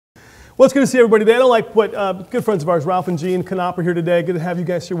Well, it's good to see everybody today. I don't like what good friends of ours, Ralph and Jean Knopp, are here today. Good to have you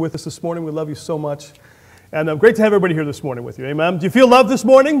guys here with us this morning. We love you so much. And great to have everybody here this morning with you. Amen. Do you feel loved this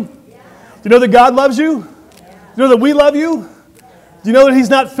morning? Yeah. Do you know that God loves you? Yeah. Do you know that we love you? Yeah. Do you know that He's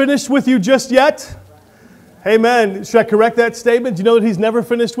not finished with you just yet? Amen. Should I correct that statement? Do you know that He's never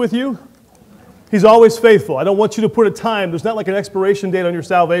finished with you? He's always faithful. I don't want you to put a time. There's not like an expiration date on your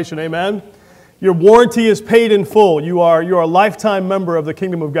salvation. Amen. Your warranty is paid in full. You are a lifetime member of the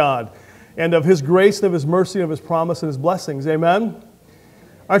kingdom of God and of His grace and of His mercy and of His promise and His blessings. Amen?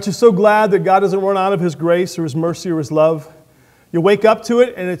 Aren't you so glad that God doesn't run out of His grace or His mercy or His love? You wake up to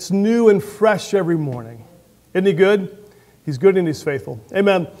it and it's new and fresh every morning. Isn't He good? He's good and He's faithful.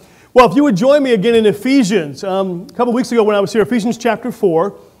 Amen. Well, if you would join me again in Ephesians. A couple weeks ago when I was here, Ephesians chapter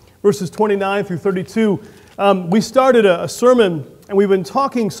 4, verses 29 through 32, we started a sermon. And we've been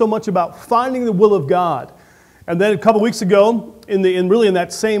talking so much about finding the will of God. And then a couple weeks ago, in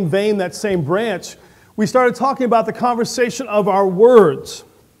that same vein, that same branch, we started talking about the conversation of our words.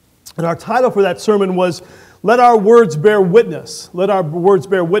 And our title for that sermon was, Let Our Words Bear Witness. Let Our Words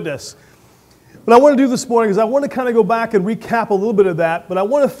Bear Witness. What I want to do this morning is I want to kind of go back and recap a little bit of that, but I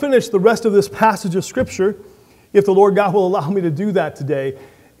want to finish the rest of this passage of Scripture, if the Lord God will allow me to do that today.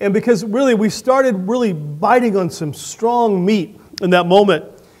 And because really, we started really biting on some strong meat in that moment.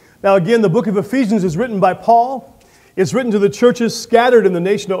 Now again, the book of Ephesians is written by Paul. It's written to the churches scattered in the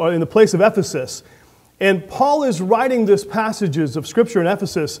nation, or in the place of Ephesus. And Paul is writing these passages of Scripture in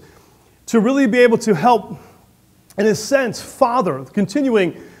Ephesus to really be able to help, in a sense,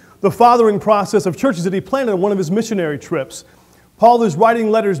 continuing the fathering process of churches that he planted on one of his missionary trips. Paul is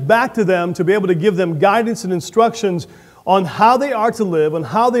writing letters back to them to be able to give them guidance and instructions on how they are to live, on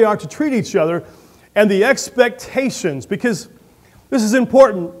how they are to treat each other, and the expectations, because this is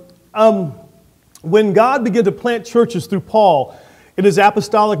important. When God began to plant churches through Paul in his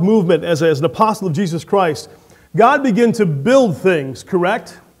apostolic movement as an apostle of Jesus Christ, God began to build things,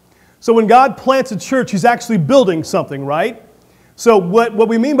 correct? So when God plants a church, He's actually building something, right? So what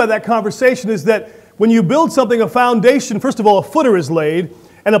we mean by that conversation is that when you build something, a foundation, first of all, a footer is laid,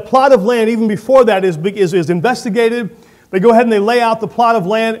 and a plot of land, even before that, is investigated. They go ahead and they lay out the plot of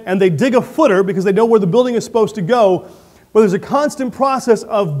land, and they dig a footer because they know where the building is supposed to go. But there's a constant process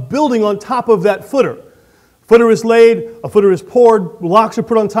of building on top of that footer. Footer is laid, a footer is poured, blocks are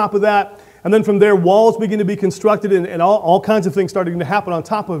put on top of that, and then from there walls begin to be constructed and all kinds of things starting to happen on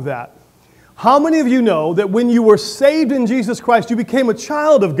top of that. How many of you know that when you were saved in Jesus Christ, you became a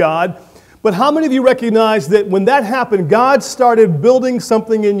child of God, but how many of you recognize that when that happened, God started building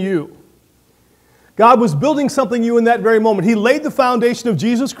something in you? God was building something in you in that very moment. He laid the foundation of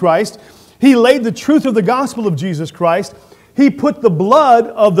Jesus Christ. He laid the truth of the gospel of Jesus Christ. He put the blood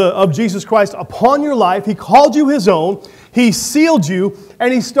of Jesus Christ upon your life. He called you His own. He sealed you,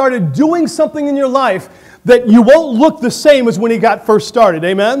 and He started doing something in your life that you won't look the same as when He got first started.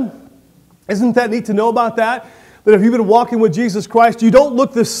 Amen? Isn't that neat to know about that? That if you've been walking with Jesus Christ, you don't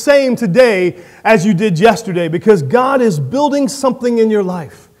look the same today as you did yesterday, because God is building something in your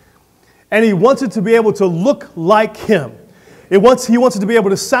life. And He wants it to be able to look like Him. He wants it to be able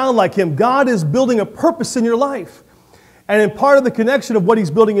to sound like Him. God is building a purpose in your life. And in part of the connection of what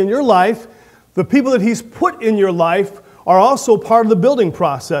He's building in your life, the people that He's put in your life are also part of the building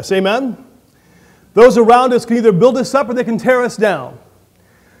process. Amen? Those around us can either build us up or they can tear us down.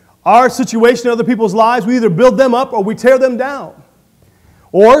 Our situation in other people's lives, we either build them up or we tear them down.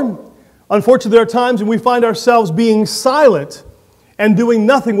 Or, unfortunately, there are times when we find ourselves being silent and doing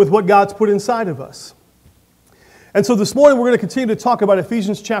nothing with what God's put inside of us. And so this morning we're going to continue to talk about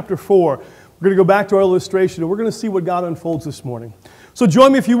Ephesians chapter 4. We're going to go back to our illustration and we're going to see what God unfolds this morning. So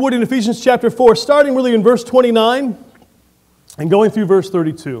join me if you would in Ephesians chapter 4, starting really in verse 29 and going through verse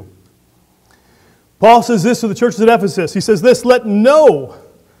 32. Paul says this to the churches at Ephesus. He says this, let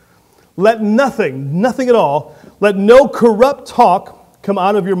nothing at all, let no corrupt talk come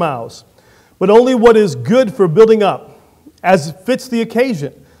out of your mouths, but only what is good for building up, as fits the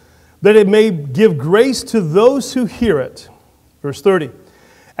occasion, that it may give grace to those who hear it. Verse 30.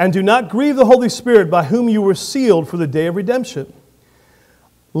 And do not grieve the Holy Spirit, by whom you were sealed for the day of redemption.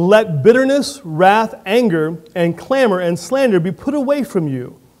 Let bitterness, wrath, anger, and clamor and slander be put away from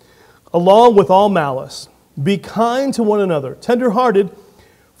you, along with all malice. Be kind to one another, tender-hearted,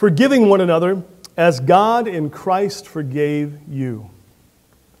 forgiving one another, as God in Christ forgave you.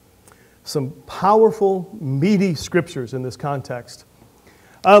 Some powerful, meaty scriptures in this context.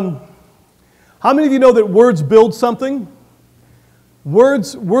 How many of you know that words build something?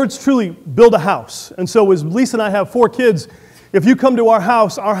 Words truly build a house. And so as Lisa and I have 4 kids, if you come to our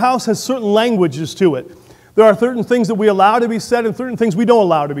house has certain languages to it. There are certain things that we allow to be said and certain things we don't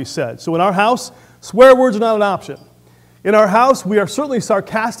allow to be said. So in our house, swear words are not an option. In our house, we are certainly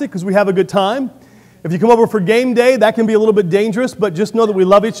sarcastic because we have a good time. If you come over for game day, that can be a little bit dangerous, but just know that we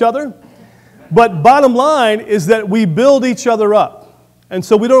love each other. But bottom line is that we build each other up. And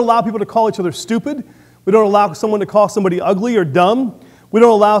so we don't allow people to call each other stupid. We don't allow someone to call somebody ugly or dumb. We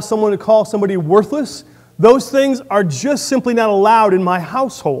don't allow someone to call somebody worthless. Those things are just simply not allowed in my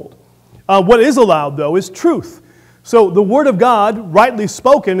household. What is allowed, though, is truth. So the Word of God, rightly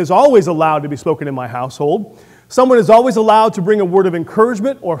spoken, is always allowed to be spoken in my household. Someone is always allowed to bring a word of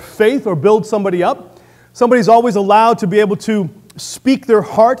encouragement or faith or build somebody up. Somebody's always allowed to be able to speak their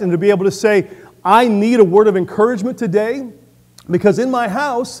heart and to be able to say, I need a word of encouragement today, because in my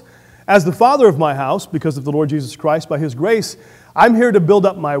house, as the father of my house, because of the Lord Jesus Christ, by His grace, I'm here to build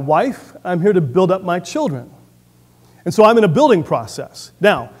up my wife. I'm here to build up my children. And so I'm in a building process.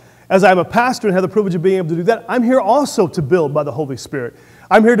 Now, as I'm a pastor and have the privilege of being able to do that, I'm here also to build by the Holy Spirit.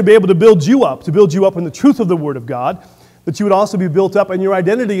 I'm here to be able to build you up in the truth of the Word of God, that you would also be built up in your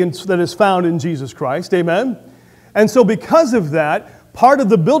identity that is found in Jesus Christ. Amen? And so because of that, part of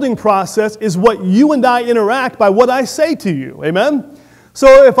the building process is what you and I interact by what I say to you. Amen?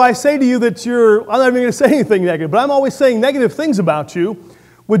 So if I say to you that I'm not even going to say anything negative, but I'm always saying negative things about you,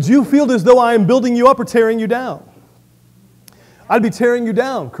 would you feel as though I am building you up or tearing you down? I'd be tearing you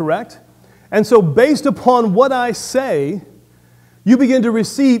down, correct? And so based upon what I say, you begin to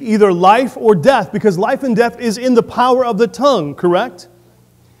receive either life or death, because life and death is in the power of the tongue, correct?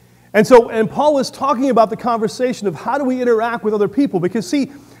 And Paul is talking about the conversation of how do we interact with other people, because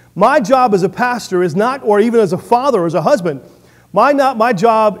see, my job as a pastor is not, or even as a father or as a husband, my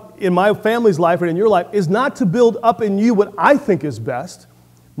job in my family's life and in your life is not to build up in you what I think is best.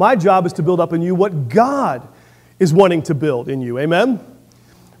 My job is to build up in you what God is wanting to build in you, amen?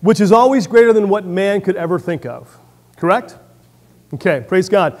 Which is always greater than what man could ever think of, correct? Okay, praise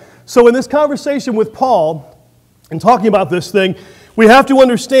God. So in this conversation with Paul, and talking about this thing, we have to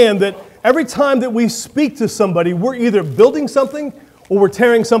understand that every time that we speak to somebody, we're either building something or we're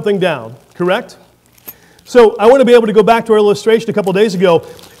tearing something down, correct? So I want to be able to go back to our illustration a couple days ago.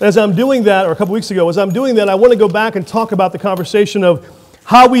 As I'm doing that, or a couple weeks ago, as I'm doing that, I want to go back and talk about the conversation of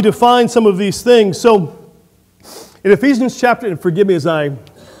how we define some of these things. So in Ephesians chapter, and forgive me as I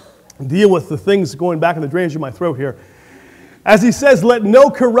deal with the things going back in the drainage of my throat here, as he says, let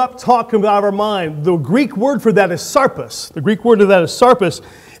no corrupt talk come out of our mind. The Greek word for that is sarpus. The Greek word for that is sarpus.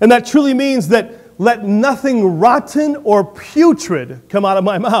 And that truly means that let nothing rotten or putrid come out of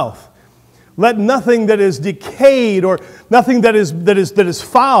my mouth. Let nothing that is decayed or nothing that is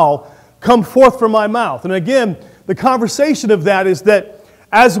foul come forth from my mouth. And again, the conversation of that is that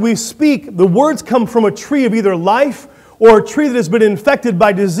as we speak, the words come from a tree of either life or a tree that has been infected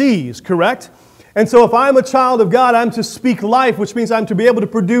by disease, correct? And so if I'm a child of God, I'm to speak life, which means I'm to be able to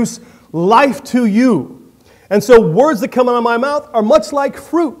produce life to you. And so words that come out of my mouth are much like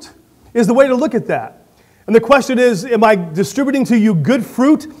fruit, is the way to look at that. And the question is, am I distributing to you good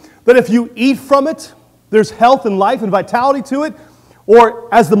fruit that if you eat from it, there's health and life and vitality to it?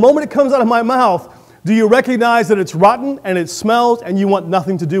 Or as the moment it comes out of my mouth, do you recognize that it's rotten and it smells and you want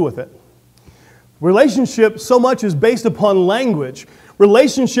nothing to do with it? Relationship so much is based upon language.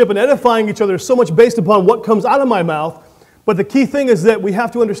 Relationship and edifying each other is so much based upon what comes out of my mouth. But the key thing is that we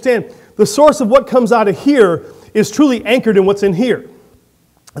have to understand the source of what comes out of here is truly anchored in what's in here.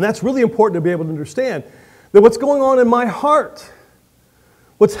 And that's really important to be able to understand that what's going on in my heart,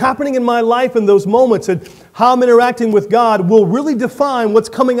 what's happening in my life in those moments and how I'm interacting with God will really define what's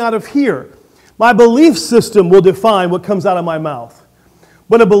coming out of here. My belief system will define what comes out of my mouth.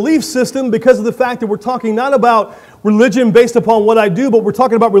 But a belief system, because of the fact that we're talking not about religion based upon what I do, but we're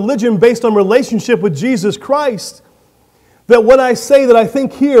talking about religion based on relationship with Jesus Christ, that what I say that I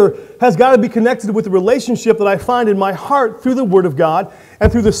think here has got to be connected with the relationship that I find in my heart through the Word of God and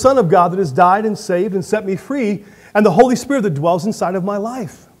through the Son of God that has died and saved and set me free, and the Holy Spirit that dwells inside of my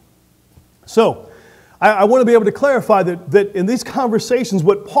life. So, I want to be able to clarify that in these conversations,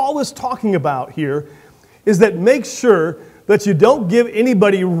 what Paul is talking about here is that make sure that you don't give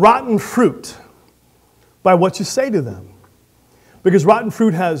anybody rotten fruit by what you say to them. Because rotten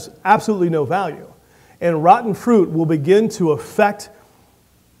fruit has absolutely no value. And rotten fruit will begin to affect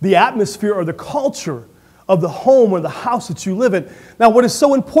the atmosphere or the culture of the home or the house that you live in. Now, what is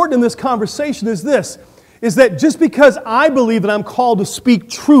so important in this conversation is this, is that just because I believe that I'm called to speak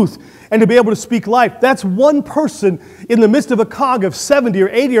truth and to be able to speak life, that's one person in the midst of a cog of 70 or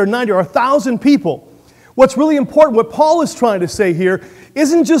 80 or 90 or 1,000 people. What's really important, what Paul is trying to say here,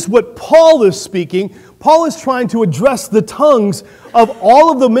 isn't just what Paul is speaking. Paul is trying to address the tongues of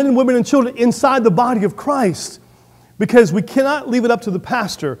all of the men and women and children inside the body of Christ. Because we cannot leave it up to the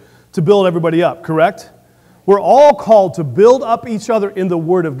pastor to build everybody up, correct? We're all called to build up each other in the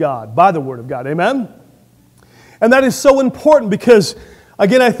Word of God, by the Word of God, amen? And that is so important because,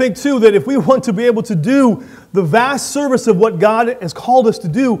 again, I think too that if we want to be able to do the vast service of what God has called us to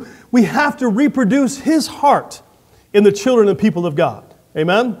do, we have to reproduce His heart in the children and people of God,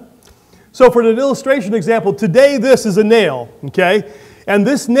 amen? So for an illustration example, today this is a nail, okay? And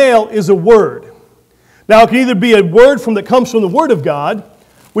this nail is a word. Now, it can either be a word that comes from the Word of God,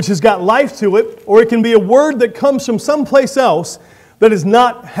 which has got life to it, or it can be a word that comes from someplace else that does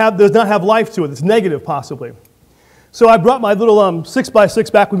not have life to it. It's negative, possibly. So I brought my little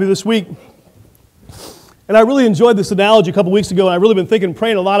 6x6 back with me this week, and I really enjoyed this analogy a couple weeks ago, and I've really been thinking and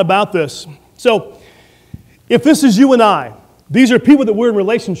praying a lot about this. So, if this is you and I, these are people that we're in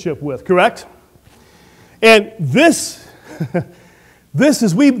relationship with, correct? And this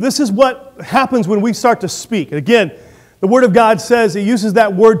is what happens when we start to speak. And again, the Word of God says He uses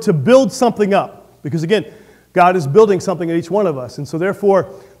that word to build something up. Because again, God is building something in each one of us. And so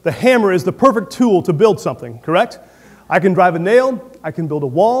therefore, the hammer is the perfect tool to build something, correct? I can drive a nail, I can build a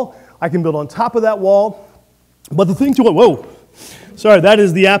wall, I can build on top of that wall. But the thing to it, whoa, sorry, that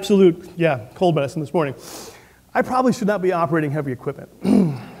is the absolute, cold medicine this morning. I probably should not be operating heavy equipment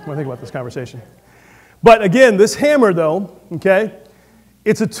when I think about this conversation. But again, this hammer though, okay,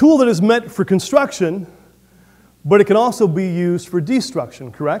 it's a tool that is meant for construction, but it can also be used for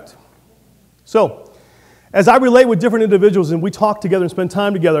destruction, correct? So, as I relate with different individuals and we talk together and spend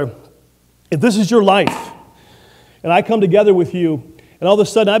time together, if this is your life, and I come together with you, and all of a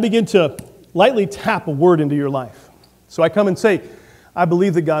sudden I begin to lightly tap a word into your life. So I come and say, I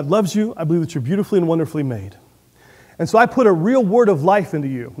believe that God loves you, I believe that you're beautifully and wonderfully made. And so I put a real word of life into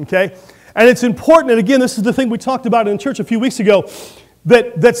you, okay? And it's important, and again, this is the thing we talked about in church a few weeks ago,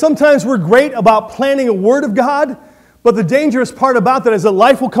 that sometimes we're great about planting a word of God, but the dangerous part about that is that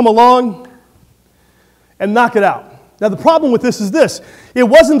life will come along and knock it out. Now the problem with this is this. It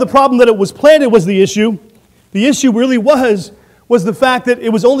wasn't the problem that it was planted was the issue. The issue really was the fact that it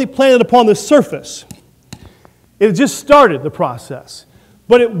was only planted upon the surface. It just started the process.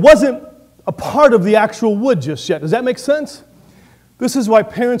 But it wasn't a part of the actual wood just yet. Does that make sense? This is why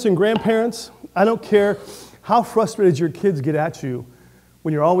parents and grandparents, I don't care how frustrated your kids get at you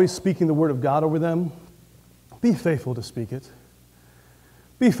when you're always speaking the Word of God over them, be faithful to speak it.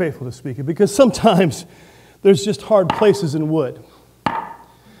 Be faithful to speak it, because sometimes there's just hard places in wood.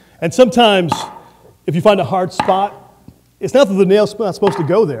 And sometimes, if you find a hard spot, it's not that the nail's not supposed to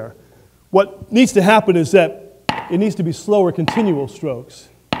go there. What needs to happen is that it needs to be slower, continual strokes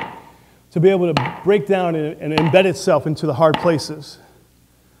to be able to break down and embed itself into the hard places.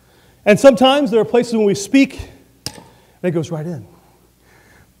 And sometimes there are places when we speak, and it goes right in.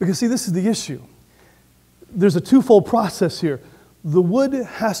 Because see, this is the issue. There's a twofold process here. The wood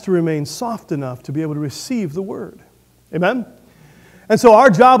has to remain soft enough to be able to receive the word. Amen? And so our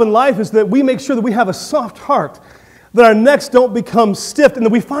job in life is that we make sure that we have a soft heart, that our necks don't become stiff, and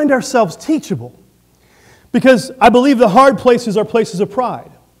that we find ourselves teachable. Because I believe the hard places are places of pride.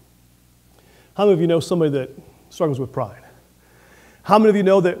 How many of you know somebody that struggles with pride? How many of you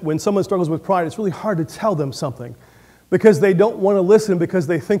know that when someone struggles with pride, it's really hard to tell them something because they don't want to listen because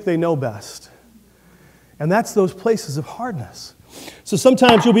they think they know best? And that's those places of hardness. So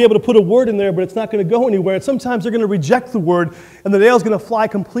sometimes you'll be able to put a word in there, but it's not going to go anywhere. And sometimes they're going to reject the word, and the nail's going to fly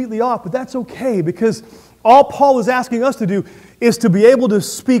completely off. But that's okay, because all Paul is asking us to do is to be able to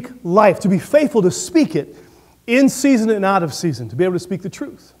speak life, to be faithful to speak it in season and out of season, to be able to speak the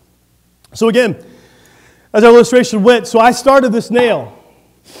truth. So again, as our illustration went, so I started this nail.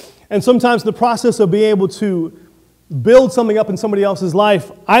 And sometimes in the process of being able to build something up in somebody else's life,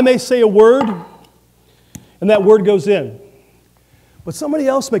 I may say a word, and that word goes in. But somebody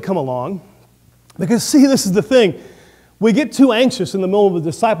else may come along, because see, this is the thing. We get too anxious in the middle of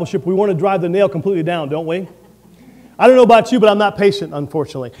the discipleship. We want to drive the nail completely down, don't we? I don't know about you, but I'm not patient,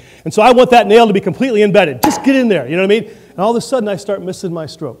 unfortunately. And so I want that nail to be completely embedded. Just get in there, you know what I mean? And all of a sudden I start missing my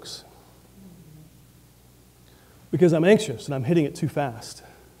strokes. Because I'm anxious and I'm hitting it too fast.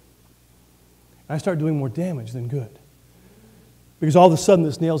 I start doing more damage than good. Because all of a sudden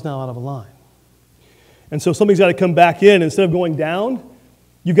this nail's now out of a line. And so something's got to come back in. Instead of going down,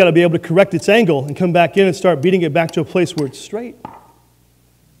 you've got to be able to correct its angle and come back in and start beating it back to a place where it's straight.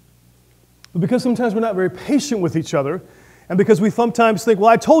 But because sometimes we're not very patient with each other, and because we sometimes think, well,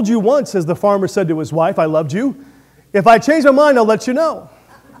 I told you once, as the farmer said to his wife, I loved you. If I change my mind, I'll let you know.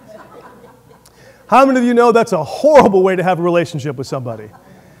 How many of you know that's a horrible way to have a relationship with somebody?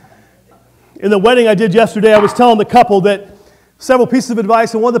 In the wedding I did yesterday, I was telling the couple that several pieces of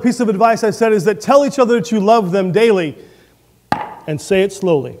advice, and one of the pieces of advice I said is that tell each other that you love them daily and say it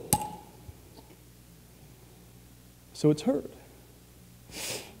slowly, so it's heard.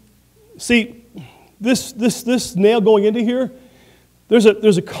 See, this nail going into here, there's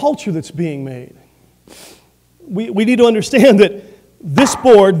a culture that's being made. We need to understand that this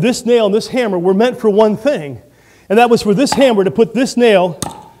board, this nail, and this hammer were meant for one thing, and that was for this hammer to put this nail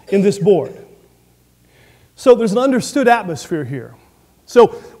in this board. So there's an understood atmosphere here. So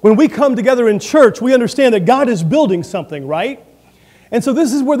when we come together in church, we understand that God is building something, right? And so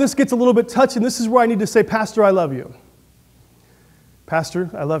this is where this gets a little bit touchy, and this is where I need to say, Pastor, I love you. Pastor,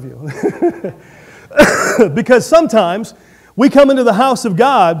 I love you. Because sometimes we come into the house of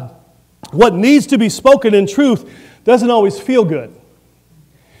God, what needs to be spoken in truth doesn't always feel good.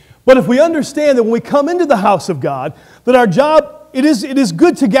 But if we understand that when we come into the house of God, that our job, it is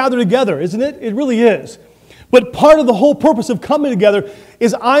good to gather together, isn't it? It really is. But part of the whole purpose of coming together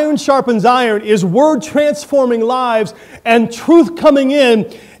is iron sharpens iron, is word transforming lives, and truth coming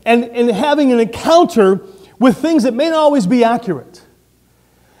in and having an encounter with things that may not always be accurate.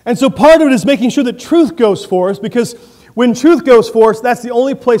 And so part of it is making sure that truth goes forth, because when truth goes forth, that's the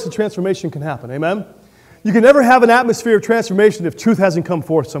only place the transformation can happen. Amen? You can never have an atmosphere of transformation if truth hasn't come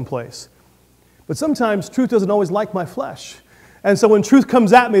forth someplace. But sometimes truth doesn't always like my flesh. And so when truth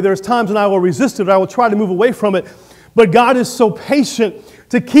comes at me, there's times when I will resist it, or I will try to move away from it. But God is so patient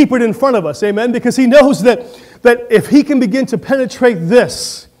to keep it in front of us, amen? Because He knows that if He can begin to penetrate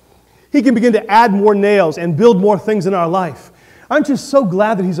this, He can begin to add more nails and build more things in our life. Aren't you so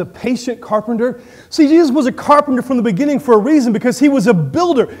glad that He's a patient carpenter? See, Jesus was a carpenter from the beginning for a reason, because He was a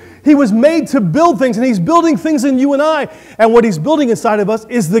builder. He was made to build things, and He's building things in you and I. And what He's building inside of us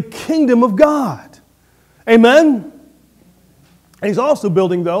is the kingdom of God. Amen? And He's also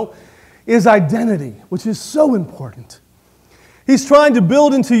building, though, is identity, which is so important. He's trying to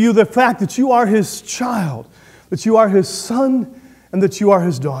build into you the fact that you are His child, that you are His son, and that you are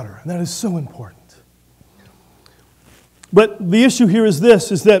His daughter. And that is so important. But the issue here is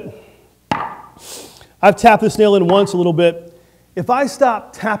this, is that I've tapped this nail in once a little bit. If I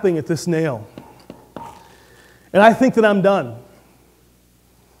stop tapping at this nail, and I think that I'm done.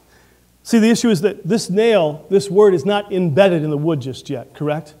 See, the issue is that this nail, this word, is not embedded in the wood just yet,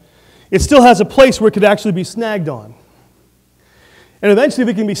 correct? It still has a place where it could actually be snagged on. And eventually, if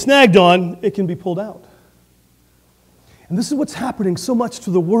it can be snagged on, it can be pulled out. And this is what's happening so much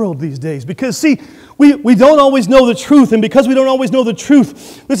to the world these days. Because, see, we don't always know the truth. And because we don't always know the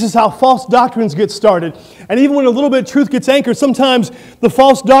truth, this is how false doctrines get started. And even when a little bit of truth gets anchored, sometimes the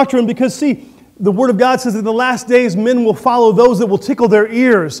false doctrine, because, see, the Word of God says that in the last days, men will follow those that will tickle their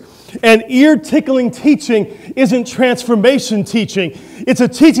ears. And ear-tickling teaching isn't transformation teaching. It's a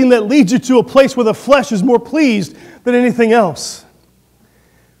teaching that leads you to a place where the flesh is more pleased than anything else.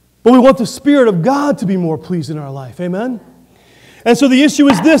 But we want the Spirit of God to be more pleased in our life. Amen? And so the issue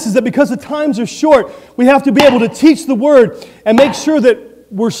is this, is that because the times are short, we have to be able to teach the Word and make sure that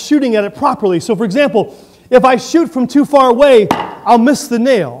we're shooting at it properly. So, for example, if I shoot from too far away, I'll miss the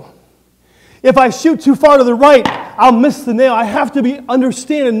nail. If I shoot too far to the right, I'll miss the nail. I have to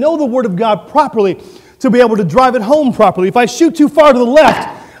understand and know the Word of God properly to be able to drive it home properly. If I shoot too far to the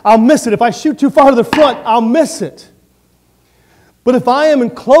left, I'll miss it. If I shoot too far to the front, I'll miss it. But if I am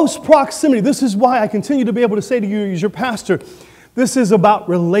in close proximity, this is why I continue to be able to say to you as your pastor, this is about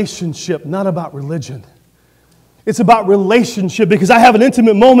relationship, not about religion. It's about relationship, because I have an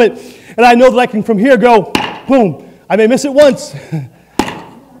intimate moment and I know that I can from here go, boom, I may miss it once,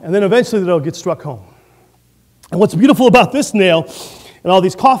 and then eventually it'll get struck home. And what's beautiful about this nail and all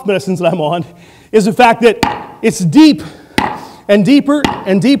these cough medicines that I'm on is the fact that it's deep and deeper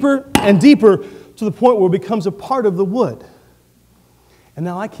and deeper and deeper to the point where it becomes a part of the wood. And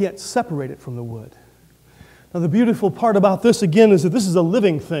now I can't separate it from the wood. Now the beautiful part about this, again, is that this is a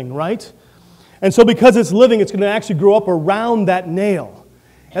living thing, right? And so because it's living, it's going to actually grow up around that nail.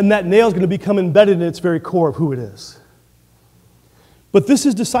 And that nail is going to become embedded in its very core of who it is. But this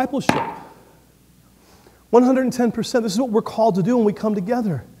is discipleship. 110%. This is what we're called to do when we come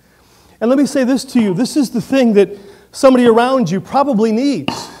together. And let me say this to you. This is the thing that somebody around you probably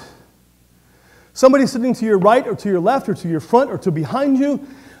needs. Somebody sitting to your right or to your left or to your front or to behind you,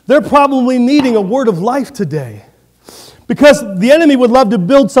 they're probably needing a word of life today. Because the enemy would love to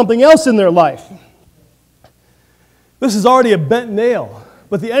build something else in their life. This is already a bent nail.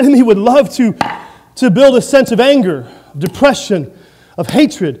 But the enemy would love to build a sense of anger, of depression, of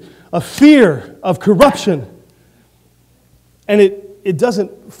hatred, of fear, of corruption. And it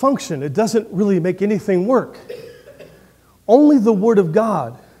doesn't function. It doesn't really make anything work. Only the Word of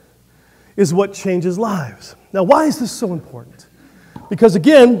God is what changes lives. Now, why is this so important? Because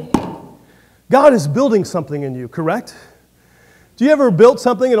again, God is building something in you, correct? Do you ever build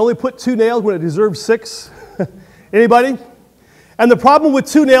something and only put 2 nails when it deserves 6? Anybody? And the problem with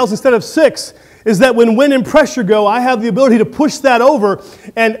 2 nails instead of 6 is that when wind and pressure go, I have the ability to push that over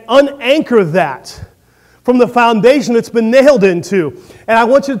and unanchor that from the foundation it's been nailed into. And I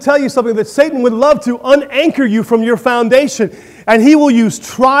want you to tell you something, that Satan would love to unanchor you from your foundation. And he will use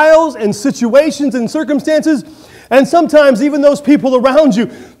trials and situations and circumstances, and sometimes even those people around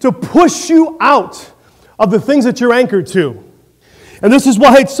you, to push you out of the things that you're anchored to. And this is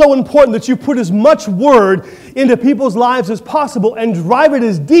why it's so important that you put as much word into people's lives as possible and drive it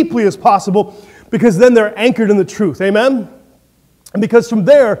as deeply as possible, because then they're anchored in the truth. Amen? And because from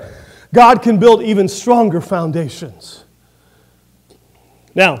there, God can build even stronger foundations.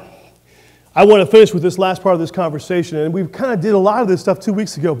 Now, I want to finish with this last part of this conversation, and we kind of did a lot of this stuff 2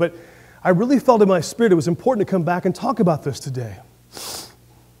 weeks ago, but I really felt in my spirit it was important to come back and talk about this today.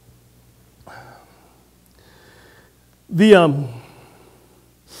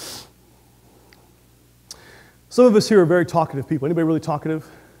 Some of us here are very talkative people. Anybody really talkative?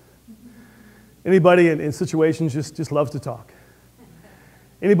 Anybody in situations just loves to talk?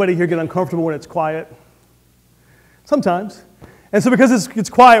 Anybody here get uncomfortable when it's quiet? Sometimes. And so because it's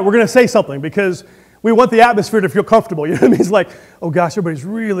quiet, we're going to say something because we want the atmosphere to feel comfortable. You know what I mean? It's like, oh gosh, everybody's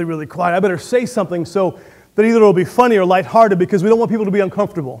really, really quiet. I better say something so that either it'll be funny or lighthearted, because we don't want people to be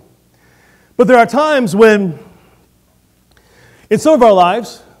uncomfortable. But there are times when, in some of our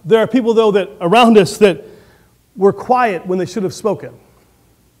lives, there are people, though, that around us that were quiet when they should have spoken.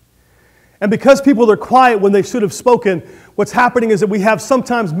 And because people are quiet when they should have spoken, what's happening is that we have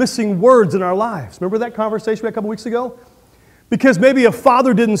sometimes missing words in our lives. Remember that conversation we had a couple weeks ago? Because maybe a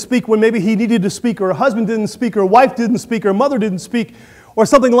father didn't speak when maybe he needed to speak, or a husband didn't speak, or a wife didn't speak, or a mother didn't speak, or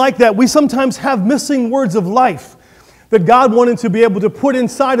something like that. We sometimes have missing words of life that God wanted to be able to put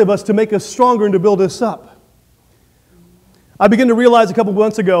inside of us to make us stronger and to build us up. I began to realize a couple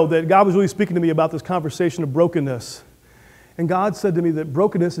months ago that God was really speaking to me about this conversation of brokenness. And God said to me that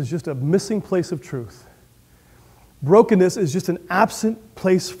brokenness is just a missing place of truth. Brokenness is just an absent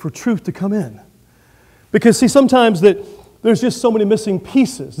place for truth to come in. Because see, sometimes that there's just so many missing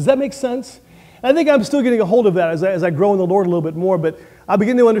pieces. Does that make sense? I think I'm still getting a hold of that as I grow in the Lord a little bit more, but I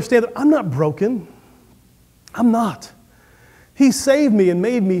begin to understand that I'm not broken. I'm not. He saved me and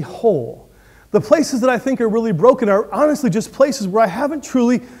made me whole. The places that I think are really broken are honestly just places where I haven't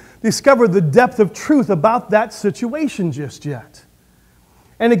truly discovered the depth of truth about that situation just yet.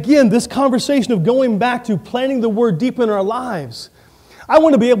 And again, this conversation of going back to planting the Word deep in our lives, I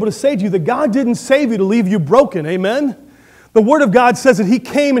want to be able to say to you that God didn't save you to leave you broken. Amen? The Word of God says that He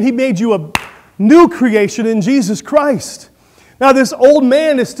came and He made you a new creation in Jesus Christ. Now, this old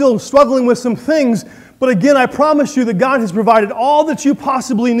man is still struggling with some things, but again, I promise you that God has provided all that you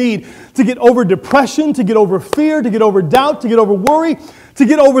possibly need to get over depression, to get over fear, to get over doubt, to get over worry, to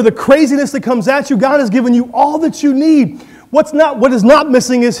get over the craziness that comes at you. God has given you all that you need. What is not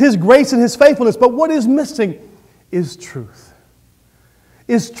missing is His grace and His faithfulness, but what is missing is truth.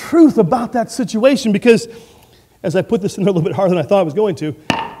 Is truth about that situation, because as I put this in a little bit harder than I thought I was going to,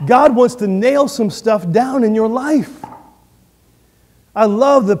 God wants to nail some stuff down in your life. I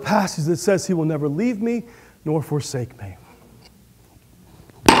love the passage that says He will never leave me nor forsake me.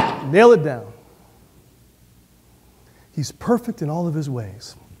 Nail it down. He's perfect in all of His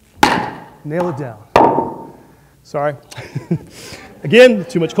ways. Nail it down. Sorry. Again,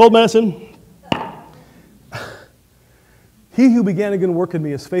 too much cold medicine. He who began a good work in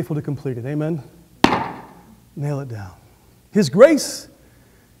me is faithful to complete it. Amen? Nail it down. His grace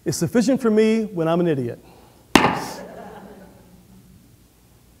is sufficient for me when I'm an idiot.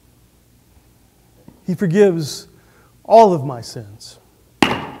 He forgives all of my sins.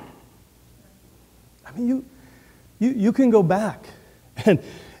 I mean, you can go back and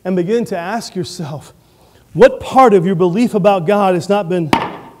begin to ask yourself, what part of your belief about God has not been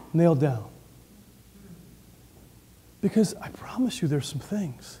nailed down? Because I promise you there's some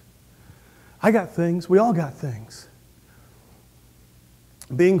things. I got things. We all got things.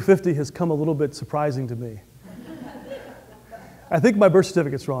 Being 50 has come a little bit surprising to me. I think my birth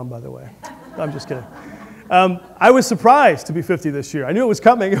certificate's wrong, by the way. I'm just kidding. I was surprised to be 50 this year. I knew it was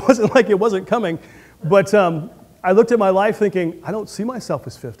coming. It wasn't like it wasn't coming. But I looked at my life thinking, I don't see myself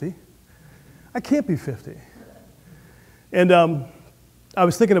as 50. I can't be 50. And I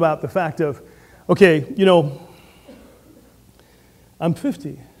was thinking about the fact of, okay, you know, I'm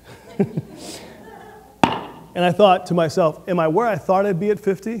 50. And I thought to myself, am I where I thought I'd be at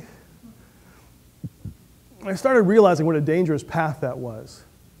 50? I started realizing what a dangerous path that was.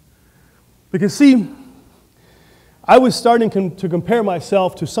 Because see, I was starting to compare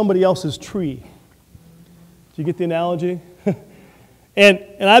myself to somebody else's tree. Do you get the analogy? and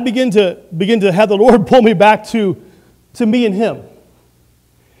I begin to have the Lord pull me back to me and Him.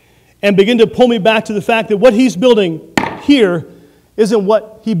 And begin to pull me back to the fact that what He's building here isn't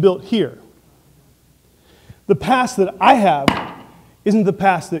what He built here. The past that I have isn't the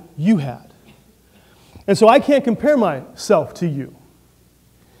past that you had. And so I can't compare myself to you.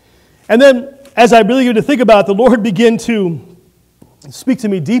 And then, as I really began to think about it, the Lord began to speak to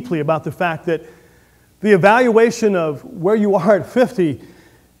me deeply about the fact that the evaluation of where you are at 50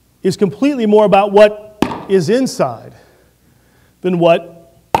 is completely more about what is inside than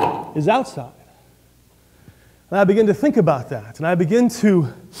what is outside. And I begin to think about that, and I begin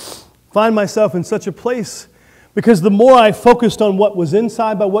to find myself in such a place because the more I focused on what was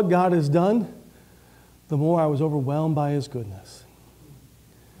inside by what God has done, the more I was overwhelmed by His goodness.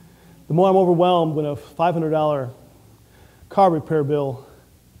 The more I'm overwhelmed when a $500 car repair bill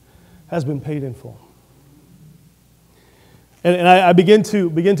has been paid in full. And I begin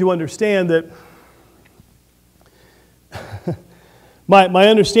to understand that my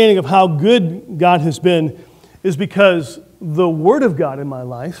understanding of how good God has been is because the Word of God in my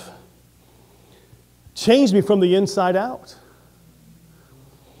life changed me from the inside out.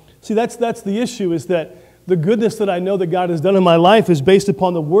 See, that's the issue, is that the goodness that I know that God has done in my life is based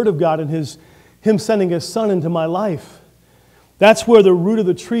upon the Word of God and Him sending His Son into my life. That's where the root of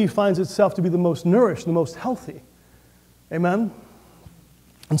the tree finds itself to be the most nourished, the most healthy. Amen?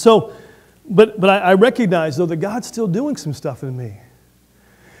 And so, but I recognize, though, that God's still doing some stuff in me.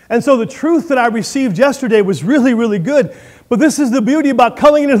 And so the truth that I received yesterday was really, really good. But this is the beauty about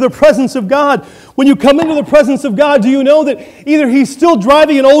coming into the presence of God. When you come into the presence of God, do you know that either He's still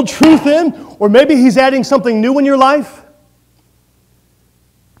driving an old truth in, or maybe He's adding something new in your life?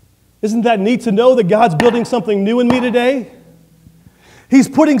 Isn't that neat to know that God's building something new in me today? He's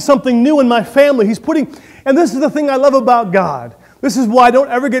putting something new in my family. And this is the thing I love about God. This is why I don't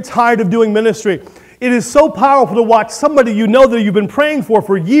ever get tired of doing ministry. It is so powerful to watch somebody you know that you've been praying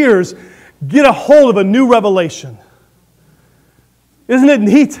for years get a hold of a new revelation. Isn't it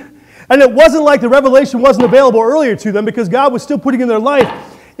neat? And it wasn't like the revelation wasn't available earlier to them because God was still putting in their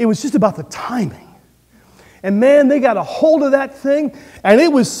life. It was just about the timing. And man, they got a hold of that thing, and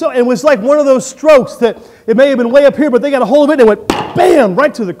it was like one of those strokes that it may have been way up here, but they got a hold of it and it went bam,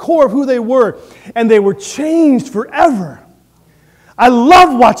 right to the core of who they were, and they were changed forever. I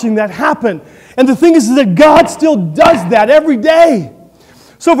love watching that happen. And the thing is that God still does that every day.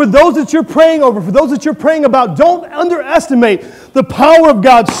 So for those that you're praying over, for those that you're praying about, don't underestimate the power of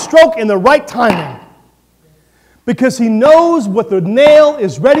God's stroke in the right timing. Because He knows what the nail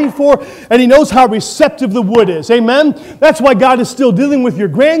is ready for, and He knows how receptive the wood is. Amen? That's why God is still dealing with your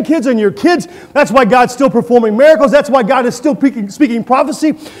grandkids and your kids. That's why God's still performing miracles. That's why God is still speaking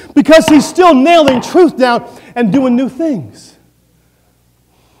prophecy, because He's still nailing truth down and doing new things.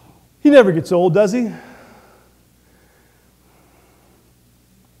 He never gets old, does He?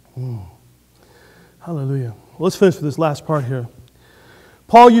 Hallelujah. Well, let's finish with this last part here.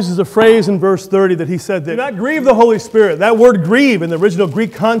 Paul uses a phrase in verse 30 that he said that, do not grieve the Holy Spirit. That word grieve in the original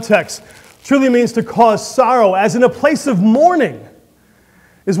Greek context truly means to cause sorrow, as in a place of mourning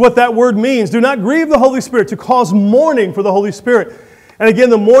is what that word means. Do not grieve the Holy Spirit, to cause mourning for the Holy Spirit. And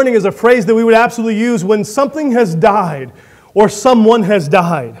again, the mourning is a phrase that we would absolutely use when something has died or someone has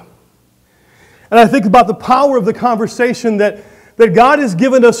died. And I think about the power of the conversation that God has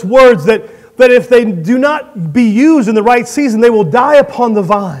given us words that if they do not be used in the right season, they will die upon the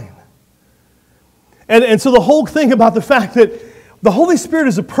vine. And so the whole thing about the fact that the Holy Spirit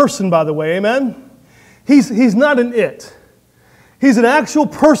is a person, by the way, amen? He's not an it. He's an actual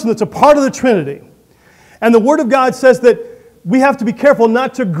person that's a part of the Trinity. And the Word of God says that we have to be careful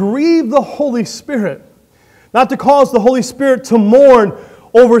not to grieve the Holy Spirit, not to cause the Holy Spirit to mourn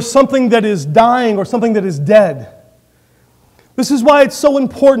over something that is dying or something that is dead. This is why it's so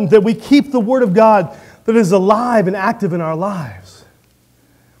important that we keep the Word of God that is alive and active in our lives.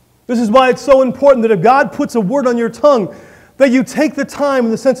 This is why it's so important that if God puts a word on your tongue, that you take the time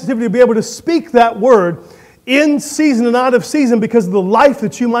and the sensitivity to be able to speak that word in season and out of season because of the life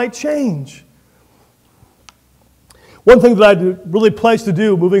that you might change. One thing that I'd really pledged to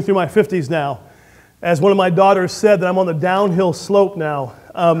do moving through my 50s now, as one of my daughters said that I'm on the downhill slope now.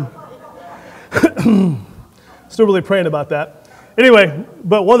 Still really praying about that. Anyway,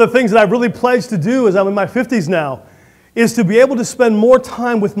 but one of the things that I've really pledged to do as I'm in my 50s now is to be able to spend more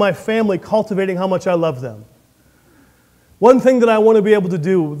time with my family cultivating how much I love them. One thing that I want to be able to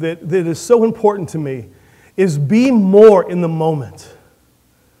do that is so important to me is be more in the moment.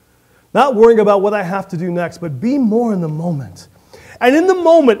 Not worrying about what I have to do next, but be more in the moment. And in the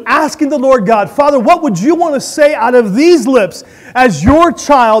moment, asking the Lord God, Father, what would you want to say out of these lips as your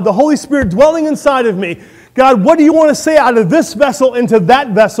child, the Holy Spirit dwelling inside of me? God, what do you want to say out of this vessel into that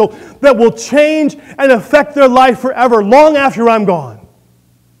vessel that will change and affect their life forever, long after I'm gone?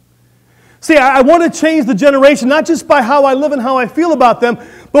 See, I want to change the generation, not just by how I live and how I feel about them,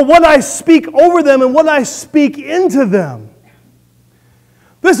 but what I speak over them and what I speak into them.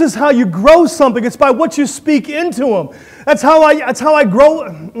 This is how you grow something. It's by what you speak into them. That's how I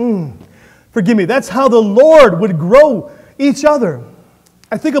grow. Forgive me. That's how the Lord would grow each other.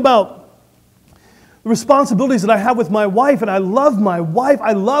 I think about the responsibilities that I have with my wife, and I love my wife.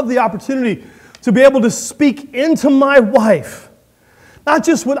 I love the opportunity to be able to speak into my wife. Not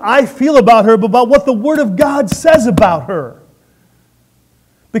just what I feel about her, but about what the Word of God says about her.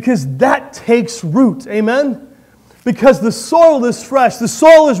 Because that takes root. Amen? Because the soil is fresh. The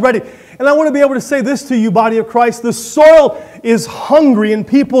soil is ready. And I want to be able to say this to you, body of Christ. The soil is hungry in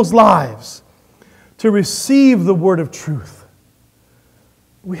people's lives to receive the word of truth.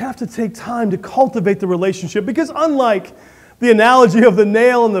 We have to take time to cultivate the relationship. Because unlike the analogy of the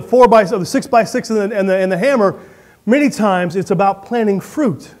nail and the 6x6 and the hammer, many times it's about planting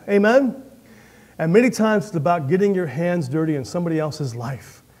fruit. Amen? And many times it's about getting your hands dirty in somebody else's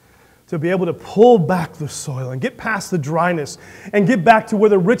life to be able to pull back the soil and get past the dryness and get back to where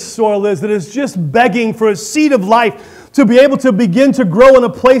the rich soil is that is just begging for a seed of life to be able to begin to grow in a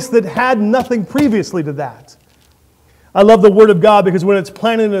place that had nothing previously to that. I love the Word of God because when it's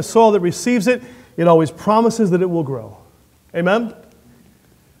planted in a soil that receives it, it always promises that it will grow. Amen?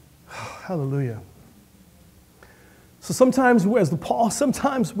 Hallelujah. So sometimes,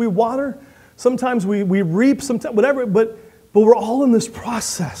 sometimes we water, sometimes we reap, sometimes whatever, but we're all in this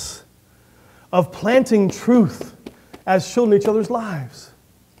process of planting truth as children in each other's lives.